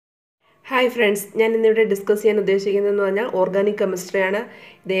Hi friends, I am going to discuss organic chemistry.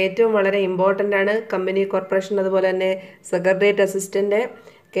 This is very important. Company corporation secretariat assistant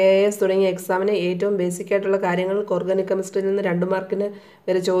KS exam basic organic chemistry is 2 mark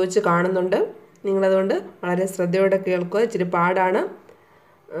very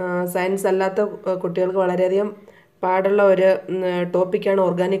science topic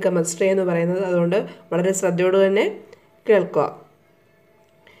organic chemistry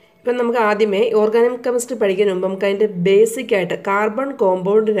Now, we will organic chemistry basic carbon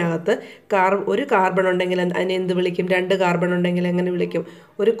compound. One carbon two carbon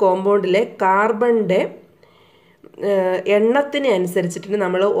one compound carbon എണ്ണത്തിനെ അനുസരിച്ചിട്ട്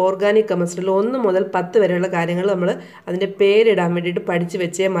നമ്മൾ organic കെമിസ്ട്രിയിൽ 1 മുതൽ 10 വരെയുള്ള കാര്യങ്ങൾ നമ്മൾ അതിന്റെ പേരിടാൻ വേണ്ടിയിട്ട് പഠിച്ചു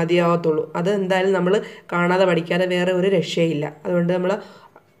വെച്ചേ മതിയാവത്തുള്ളൂ. അത് എന്തായാലും നമ്മൾ കാണാതെ പഠിക്കാതെ വേറെ ഒരു രക്ഷയില്ല. അതുകൊണ്ട് നമ്മൾ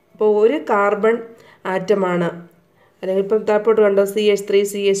ഇപ്പോൾ ഒരു കാർബൺ ആറ്റമാണ് അല്ലെങ്കിൽ ഇപ്പോൾ താപ്പോട്ട് കണ്ടോ CH3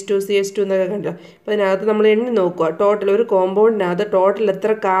 CH2 CH2 എന്നൊക്കെ കണ്ടോ. അപ്പോൾ അതിനകത്ത് നമ്മൾ എണ്ണി നോക്കുക. ടോട്ടൽ ഒരു കോമ്പൗണ്ടിനകത്ത് ടോട്ടൽ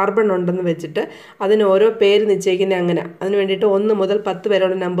എത്ര കാർബൺ ഉണ്ടെന്ന് വെച്ചിട്ട് അതിന് ഓരോ പേര് നിശ്ചയിക്കുന്നത് അങ്ങനെ. അതിന് വേണ്ടിയിട്ട് 1 മുതൽ 10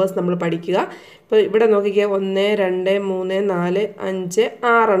 വരെയുള്ള നമ്പേഴ്സ് നമ്മൾ പഠിക്കുക. ഇപ്പോൾ ഇവിടെ നോക്കിക്കേ 1 2 3 4 5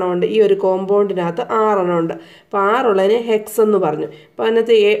 6 എണ്ണം ഉണ്ട്. ഈ ഒരു കോമ്പൗണ്ടിനകത്ത് 6 എണ്ണം ഉണ്ട്. അപ്പോൾ 6 ഉള്ളതിനെ ഹെക്സ് എന്ന് പറഞ്ഞു. അപ്പോൾ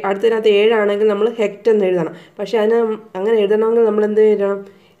അതിനകത്ത് അടുത്തതിനകത്ത് 7 ആണെങ്കിൽ നമ്മൾ ഹെക്റ്റ് എന്ന് എഴുതണം. പക്ഷേ അതിന് അങ്ങനെ എഴുതണമെങ്കിൽ നമ്മൾ എന്ത് എഴുതണം?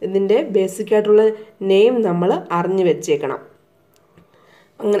 ഇതിന്റെ ബേസിക് ആയിട്ടുള്ള നെയിം നമ്മൾ അറിഞ്ഞു വെച്ചേക്കണം.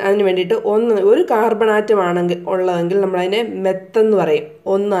 അങ്ങനെ അതിനു വേണ്ടിയിട്ട് ഒരു കാർബൺ ആറ്റം ആണെങ്കിൽ ഉള്ളതെങ്കിൽ നമ്മൾ അതിനെ മെത്ത് എന്ന് പറയും.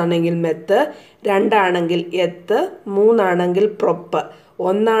 1 ആണെങ്കിൽ മെത്ത്, 2 ആണെങ്കിൽ എത്ത്, 3 ആണെങ്കിൽ പ്രൊപ്പ്.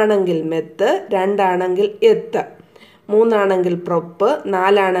 1 ആണെങ്കിൽ മെത്ത്, 2 ആണെങ്കിൽ എത്ത്, 3 ആണെങ്കിൽ പ്രൊപ്പ്,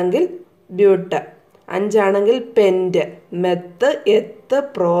 4 ആണെങ്കിൽ ബ്യൂട്ട്, 5 ആണെങ്കിൽ പെന്റ്. മെത്ത്, എത്ത്,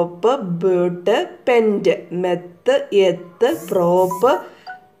 പ്രോപ്പ്, ബ്യൂട്ട്, പെന്റ്. മെത്ത്, എത്ത്, പ്രോപ്പ്,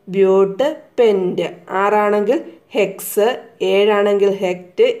 ബ്യൂട്ട്, പെന്റ്. 6 ആണെങ്കിൽ ഹെക്സ്, 7 ആണെങ്കിൽ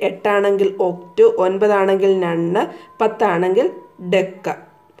ഹെക്റ്റ്, 8 ആണെങ്കിൽ ഒക്റ്റ്, 9 ആണെങ്കിൽ നണ്ണ്, 10 ആണെങ്കിൽ ഡെക്ക.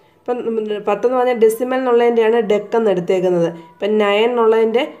 ഇപ്പം 10 എന്ന് പറഞ്ഞാൽ ഡെസിമൽ എന്നുള്ളതിൻ്റെയാണ് ഡെക്ക് എന്ന് എടുത്തേക്കുന്നത്. ഇപ്പം 9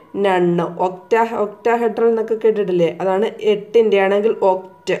 എന്നുള്ളതിൻ്റെ നണ്ണ്, ഒക്ടാഹെഡ്രൽ എന്നൊക്കെ കേട്ടിട്ടില്ലേ, അതാണ് 8ൻ്റെ ആണെങ്കിൽ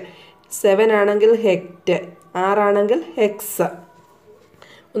ഒക്റ്റ്, 7 ആണെങ്കിൽ ഹെക്റ്റ്, 6 ആണെങ്കിൽ ഹെക്സ്.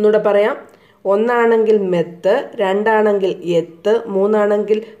 ഒന്നുകൂടെ പറയാം. 1 ആണെങ്കിൽ മെത്ത്, 2 ആണെങ്കിൽ എത്ത്, 3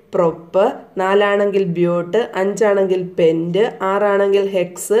 ആണെങ്കിൽ പ്രൊപ്പ്, 4 ആണെങ്കിൽ ബ്യൂട്ട്, 5 ആണെങ്കിൽ പെന്റ്, 6 ആണെങ്കിൽ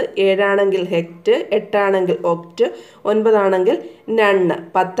ഹെക്സ്, 7 ആണെങ്കിൽ ഹെക്റ്റ്, 8 ആണെങ്കിൽ ഒക്റ്റ്, 9 ആണെങ്കിൽ നണ്ണ്,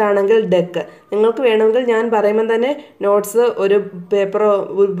 10 ആണെങ്കിൽ ഡെക്ക്. നിങ്ങൾക്ക് വേണമെങ്കിൽ ഞാൻ പറയുമ്പോൾ തന്നെ നോട്ട്സ് ഒരു പേപ്പറോ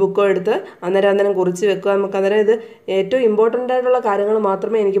ഒരു ബുക്കോ എടുത്ത് അന്നേരം കുറിച്ച് വെക്കുക. നമുക്ക് അന്നേരം ഇത് ഏറ്റവും ഇമ്പോർട്ടൻ്റ് ആയിട്ടുള്ള കാര്യങ്ങൾ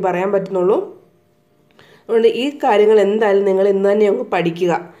മാത്രമേ എനിക്ക് പറയാൻ പറ്റുന്നുള്ളൂ. അതുകൊണ്ട് ഈ കാര്യങ്ങൾ എന്തായാലും നിങ്ങൾ ഇന്ന് തന്നെ അങ്ങ്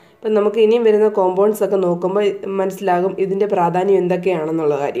പഠിക്കുക. അപ്പം നമുക്ക് ഇനിയും വരുന്ന കോമ്പൗണ്ട്സ് ഒക്കെ നോക്കുമ്പോൾ മനസ്സിലാകും ഇതിൻ്റെ പ്രാധാന്യം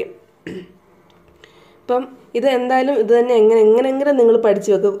എന്തൊക്കെയാണെന്നുള്ള കാര്യം. ഇപ്പം ഇത് എന്തായാലും ഇത് തന്നെ എങ്ങനെയെങ്കിലും നിങ്ങൾ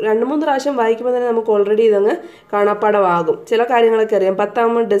പഠിച്ചു വെക്കും. 2-3 പ്രാവശ്യം വായിക്കുമ്പോൾ തന്നെ നമുക്ക് ഓൾറെഡി ഇതങ്ങ് കാണാപ്പാടമാകും. ചില കാര്യങ്ങളൊക്കെ അറിയാം. 10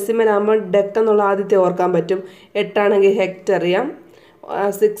 ആകുമ്പോൾ ഡെസിമൽ ആകുമ്പോൾ ഡെക്ക് എന്നുള്ള ആദ്യത്തെ ഓർക്കാൻ പറ്റും. 8 ആണെങ്കിൽ ഹെക്റ്റ് അറിയാം,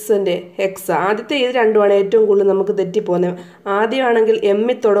 6ൻ്റെ ഹെക്സ്. ആദ്യത്തെ ഇത് രണ്ടുമാണ് ഏറ്റവും കൂടുതൽ നമുക്ക് തെറ്റിപ്പോകുന്നത്. ആദ്യമാണെങ്കിൽ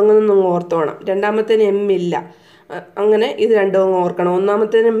എമ്മിൽ തുടങ്ങുന്നതെന്ന് ഓർത്തോണം, രണ്ടാമത്തേന് എമ്മില്ല. അങ്ങനെ ഇത് രണ്ടും ഓർക്കണം.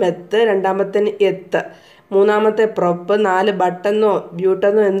 ഒന്നാമത്തേന് മെത്ത്, രണ്ടാമത്തേന് എത്ത്, മൂന്നാമത്തെ പ്രൊപ്പ്, 4 ബട്ടെന്നോ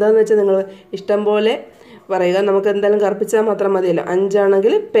ബ്യൂട്ടെന്നോ എന്താണെന്ന് വെച്ചാൽ നിങ്ങൾ ഇഷ്ടം പോലെ പറയുക. നമുക്ക് എന്തായാലും കറുപ്പിച്ചാൽ മാത്രം മതിയല്ലോ. 5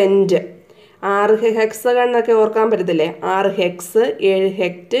 ആണെങ്കിൽ പെൻറ്റ്, 6 ഹെക്സഗൺ എന്നൊക്കെ ഓർക്കാൻ പറ്റത്തില്ലേ. 6 ഹെക്സ്, 7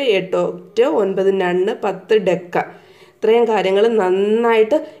 ഹെക്റ്റ്, 8 ഒക്റ്റ്, 9 നണ്ണ്, 10 ഡെക്ക. ഇത്രയും കാര്യങ്ങൾ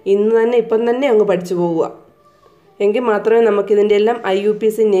നന്നായിട്ട് ഇപ്പം തന്നെ അങ്ങ് പഠിച്ചു പോവുക. എങ്കിൽ മാത്രമേ നമുക്കിതിൻ്റെ എല്ലാം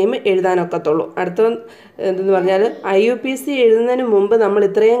IUPAC നെയിം എഴുതാനൊക്കത്തുള്ളൂ. അടുത്ത എന്തെന്ന് പറഞ്ഞാൽ IUPAC എഴുതുന്നതിന് മുമ്പ് നമ്മൾ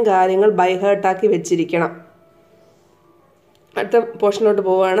ഇത്രയും കാര്യങ്ങൾ ബൈഹേർട്ടാക്കി വെച്ചിരിക്കണം. അടുത്ത പോർഷനിലോട്ട്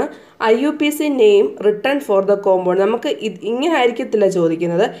പോവുകയാണ്. IUPAC name return for the compound. നമുക്ക് ഇങ്ങനെ ആയിരിക്കത്തില്ല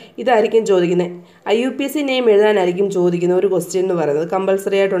ചോദിക്കുന്നത്, ഇതായിരിക്കും ചോദിക്കുന്നത്. IUPAC നെയിം എഴുതാനായിരിക്കും ചോദിക്കുന്നത് ഒരു ക്വസ്റ്റ്യൻ എന്ന് പറയുന്നത്.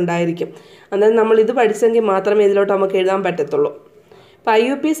 കമ്പൽസറി ആയിട്ടുണ്ടായിരിക്കും. അന്നേരം നമ്മൾ ഇത് പഠിച്ചെങ്കിൽ മാത്രമേ ഇതിലോട്ട് നമുക്ക് എഴുതാൻ പറ്റത്തുള്ളൂ. അപ്പോൾ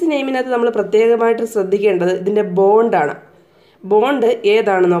IUPAC നെയിമിനകത്ത് നമ്മൾ പ്രത്യേകമായിട്ട് ശ്രദ്ധിക്കേണ്ടത് ഇതിൻ്റെ ബോണ്ടാണ്. ബോണ്ട്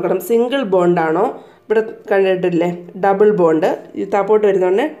ഏതാണെന്ന് നോക്കണം. സിംഗിൾ ബോണ്ടാണോ, ഇവിടെ കണ്ടിട്ടില്ലേ ഡബിൾ ബോണ്ട്, താപ്പോട്ട്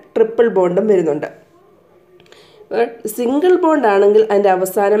വരുന്നുണ്ട് ട്രിപ്പിൾ ബോണ്ടും വരുന്നുണ്ട്. സിംഗിൾ ബോണ്ട് ആണെങ്കിൽ അതിൻ്റെ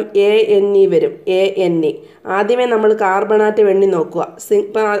അവസാനം ANE വരും. ANE ആദ്യമേ നമ്മൾ കാർബണാറ്റം എണ്ണി നോക്കുക.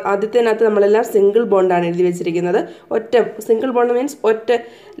 ഇപ്പം ആദ്യത്തിനകത്ത് നമ്മളെല്ലാം സിംഗിൾ ബോണ്ടാണ് എഴുതി വെച്ചിരിക്കുന്നത്. ഒറ്റ സിംഗിൾ ബോണ്ട് മീൻസ് ഒറ്റ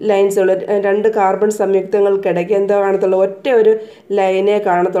ലൈൻസ് ഉള്ള 2 കാർബൺ സംയുക്തങ്ങൾക്കിടയ്ക്ക് എന്താ കാണത്തുള്ളൂ, ഒറ്റ ഒരു ലൈനേ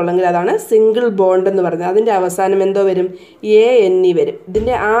കാണത്തുള്ളെങ്കിൽ അതാണ് സിംഗിൾ ബോണ്ട് എന്ന് പറയുന്നത്. അതിൻ്റെ അവസാനം എന്തോ വരും, ANE വരും.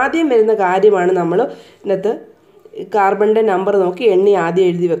 ഇതിൻ്റെ ആദ്യം വരുന്ന കാര്യമാണ് നമ്മൾ ഇതിനകത്ത് കാർബണിൻ്റെ നമ്പർ നോക്കി എണ്ണി ആദ്യം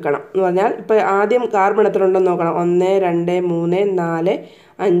എഴുതി വെക്കണം എന്ന് പറഞ്ഞാൽ. ഇപ്പോൾ ആദ്യം കാർബൺ എത്ര ഉണ്ടെന്ന് നോക്കണം. 1 2 3 4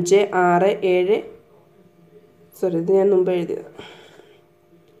 5 6 7 സോറി ഇത് ഞാൻ മുമ്പ് എഴുതിയത്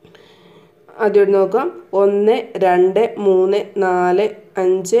ആദ്യം നോക്കാം 1 2 3 4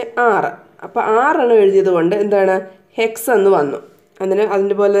 5 6. അപ്പോൾ 6 എഴുതിയത് കൊണ്ട് എന്താണ് ഹെക്സ് എന്ന് വന്നു.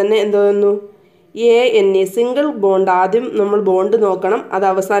 അതിൻ്റെ പോലെ തന്നെ എന്തോ വന്നു ANE സിംഗിൾ ബോണ്ട്. ആദ്യം നമ്മൾ ബോണ്ട് നോക്കണം, അത്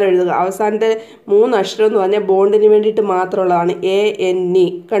അവസാനം എഴുതുക. അവസാനത്തെ 3 അക്ഷരം എന്ന് പറഞ്ഞാൽ ബോണ്ടിന് വേണ്ടിയിട്ട് മാത്രമുള്ളതാണ് ANE.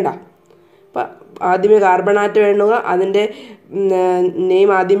 കണ്ട, അപ്പം ആദ്യമേ കാർബൺ ആറ്റം എഴുതുക, അതിൻ്റെ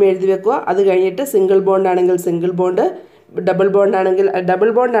നെയിം ആദ്യമേ എഴുതി വെക്കുക. അത് കഴിഞ്ഞിട്ട് സിംഗിൾ ബോണ്ട് ആണെങ്കിൽ സിംഗിൾ ബോണ്ട്, ഡബിൾ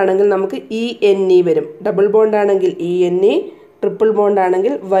ബോണ്ട് ആണെങ്കിൽ നമുക്ക് ENE വരും. ഡബിൾ ബോണ്ട് ആണെങ്കിൽ ENE, ട്രിപ്പിൾ ബോണ്ട്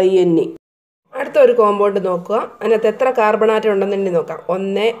ആണെങ്കിൽ YNE. അടുത്ത ഒരു കോമ്പൗണ്ട് നോക്കുക, അതിനകത്ത് എത്ര കാർബൺ ആറ്റം ഉണ്ടെന്ന് നോക്കാം.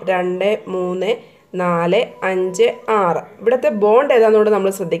 1 2 3 4 5 6. ഇവിടുത്തെ ബോണ്ട് ഏതാണെന്നുകൊണ്ട്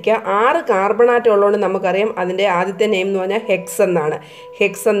നമ്മൾ ശ്രദ്ധിക്കുക. 6 കാർബൺ ആറ്റം ഉള്ളതുകൊണ്ട് നമുക്കറിയാം അതിൻ്റെ ആദ്യത്തെ നെയിം എന്ന് പറഞ്ഞാൽ ഹെക്സ് എന്നാണ്.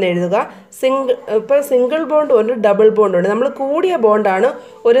 ഹെക്സ് എന്ന് എഴുതുക. ഇപ്പോൾ സിംഗിൾ ബോണ്ട് ഉണ്ട്, ഡബിൾ ബോണ്ട് ഉണ്ട്. നമ്മൾ കൂടിയ ബോണ്ടാണ്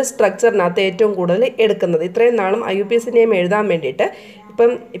ഒരു സ്ട്രക്ചറിനകത്ത് ഏറ്റവും കൂടുതൽ എടുക്കുന്നത്. ഇത്രയും നാളും IUPAC നെയിം എഴുതാൻ വേണ്ടിയിട്ട്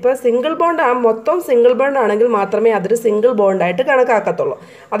ഇപ്പോൾ സിംഗിൾ ബോണ്ട് മൊത്തം സിംഗിൾ ബോണ്ട് ആണെങ്കിൽ മാത്രമേ അതൊരു സിംഗിൾ ബോണ്ടായിട്ട് കണക്കാക്കത്തുള്ളൂ.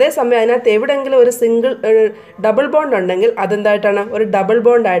 അതേസമയം അതിനകത്ത് എവിടെയെങ്കിലും ഒരു ഡബിൾ ബോണ്ട് ഉണ്ടെങ്കിൽ അതെന്തായിട്ടാണ് ഒരു ഡബിൾ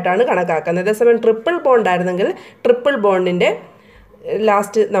ബോണ്ടായിട്ടാണ് കണക്കാക്കുന്നത്. അതേസമയം ട്രിപ്പിൾ ബോണ്ട് ആയിരുന്നെങ്കിൽ ട്രിപ്പിൾ ബോണ്ടിൻ്റെ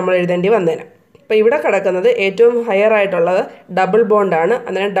ലാസ്റ്റ് നമ്മൾ എഴുതേണ്ടി വന്നേനെ. അപ്പോൾ ഇവിടെ കിടക്കുന്നത് ഏറ്റവും ഹയർ ആയിട്ടുള്ളത് ഡബിൾ ബോണ്ടാണ്.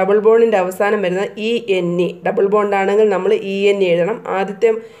 അന്നേരം ഡബിൾ ബോണ്ടിൻ്റെ അവസാനം വരുന്നത് ENE. ഡബിൾ ബോണ്ട് ആണെങ്കിൽ നമ്മൾ ENE എഴുതണം. ആദ്യത്തെ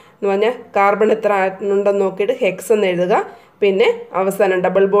എന്ന് പറഞ്ഞാൽ കാർബൺ എത്ര ഉണ്ടെന്ന് നോക്കിയിട്ട് ഹെക്സ് എന്ന് എഴുതുക. പിന്നെ അവസാനം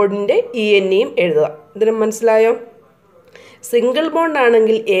ഡബിൾ ബോണ്ടിൻ്റെ ENEയും എഴുതുക. ഇതിന് മനസ്സിലായോ? സിംഗിൾ ബോണ്ട്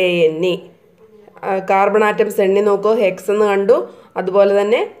ആണെങ്കിൽ ANE, കാർബൺ ആറ്റംസ് എണ്ണി നോക്കൂ, ഹെക്സ് എന്ന് കണ്ടു. അതുപോലെ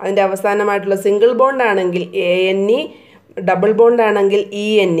തന്നെ അതിൻ്റെ അവസാനമായിട്ടുള്ള സിംഗിൾ ബോണ്ട് ആണെങ്കിൽ ANE, ഡബിൾ ബോണ്ട് ആണെങ്കിൽ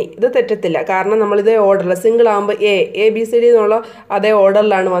ENE. ഇത് തെറ്റത്തില്ല, കാരണം നമ്മളിതേ ഓർഡറിൽ സിംഗിൾ ആകുമ്പോൾ ABCD എന്നുള്ള അതേ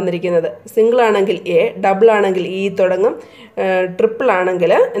ഓർഡറിലാണ് വന്നിരിക്കുന്നത്. സിംഗിൾ ആണെങ്കിൽ A, ഡബിൾ ആണെങ്കിൽ E തുടങ്ങും, ട്രിപ്പിൾ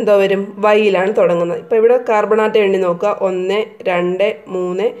ആണെങ്കിൽ എന്തോ വരും Yയിലാണ് തുടങ്ങുന്നത്. ഇപ്പോൾ ഇവിടെ കാർബൺ ആറ്റം എണ്ണി നോക്കുക. 1 2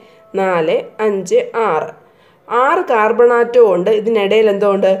 3 4 5 6. 6 കാർബൺ ആറ്റവും ഉണ്ട്. ഇതിനിടയിൽ എന്തോ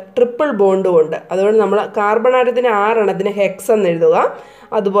ഉണ്ട്, ട്രിപ്പിൾ ബോണ്ടും ഉണ്ട്. അതുകൊണ്ട് നമ്മൾ കാർബൺ ആറ്റത്തിന് 6 എണ്ണത്തിന് ഹെക്സ് എന്ന് എഴുതുക.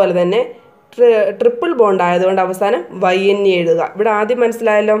 അതുപോലെ തന്നെ ട്രിപ്പിൾ ബോണ്ട് ആയതുകൊണ്ട് അവസാനം YNE എഴുതുക. ഇവിടെ ആദ്യം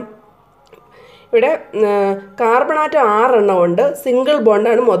മനസ്സിലായല്ലോ. ഇവിടെ കാർബൺ ആറ്റം 6 എണ്ണം ഉണ്ട്, സിംഗിൾ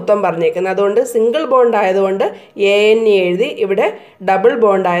ബോണ്ടാണ് മൊത്തം പറഞ്ഞേക്കുന്നത്. അതുകൊണ്ട് സിംഗിൾ ബോണ്ട് ആയതുകൊണ്ട് ANE എഴുതി. ഇവിടെ ഡബിൾ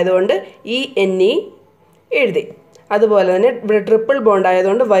ബോണ്ട് ആയതുകൊണ്ട് ENE എഴുതി. അതുപോലെ തന്നെ ഇവിടെ ട്രിപ്പിൾ ബോണ്ട്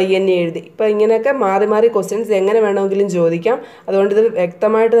ആയതുകൊണ്ട് YNE എഴുതി. ഇപ്പോൾ ഇങ്ങനെയൊക്കെ മാറി മാറി ക്വസ്റ്റ്യൻസ് എങ്ങനെ വേണമെങ്കിലും ചോദിക്കാം. അതുകൊണ്ട് ഇത്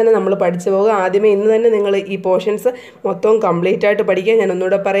വ്യക്തമായിട്ട് തന്നെ നമ്മൾ പഠിച്ചു പോകുക. ആദ്യമേ ഇന്ന് തന്നെ നിങ്ങൾ ഈ പോർഷൻസ് മൊത്തവും കംപ്ലീറ്റ് ആയിട്ട് പഠിക്കുക. ഞാൻ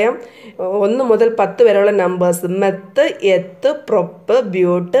ഒന്നുകൂടെ പറയാം. 1 മുതൽ 10 വരെയുള്ള നമ്പേഴ്സ് മെത്ത്, എത്ത്, പ്രൊപ്പ്,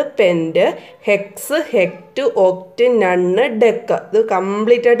 ബ്യൂട്ട്, പെൻറ്റ്, ഹെക്സ്, ഹെക്റ്റ്, ഒക്റ്റ്, നണ്ണ്, ഡെക്ക്. ഇത്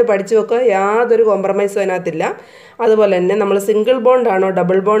കംപ്ലീറ്റ് ആയിട്ട് പഠിച്ചു വെക്കുക. യാതൊരു കോംപ്രമൈസും അതിനകത്തില്ല. അതുപോലെ തന്നെ നമ്മൾ സിംഗിൾ ബോണ്ടാണോ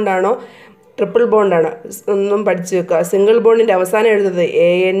ഡബിൾ ബോണ്ടാണോ ട്രിപ്പിൾ ബോണ്ടാണ് ഒന്നും പഠിച്ചു വെക്കുക. സിംഗിൾ ബോണ്ടിൻ്റെ അവസാനം എഴുതുന്നത്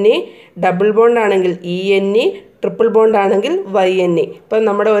ANE, ഡബിൾ ബോണ്ട് ആണെങ്കിൽ ENE, ട്രിപ്പിൾ ബോണ്ട് ആണെങ്കിൽ YNE. ഇപ്പം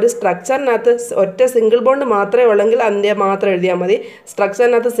നമ്മുടെ ഒരു സ്ട്രക്ചറിനകത്ത് ഒറ്റ സിംഗിൾ ബോണ്ട് മാത്രമേ ഉള്ളെങ്കിൽ അതിൻ്റെ മാത്രം എഴുതിയാൽ മതി.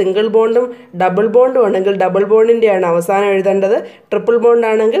 സ്ട്രക്ചറിനകത്ത് സിംഗിൾ ബോണ്ടും ഡബിൾ ബോണ്ടും ഉണ്ടെങ്കിൽ ഡബിൾ ബോണ്ടിൻ്റെയാണ് അവസാനം എഴുതേണ്ടത്. ട്രിപ്പിൾ ബോണ്ട്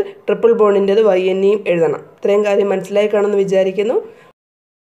ആണെങ്കിൽ ട്രിപ്പിൾ ബോണ്ടിൻ്റെത് YNEയും എഴുതണം. ഇത്രയും കാര്യം മനസ്സിലായി കാണുമെന്ന് വിചാരിക്കുന്നു.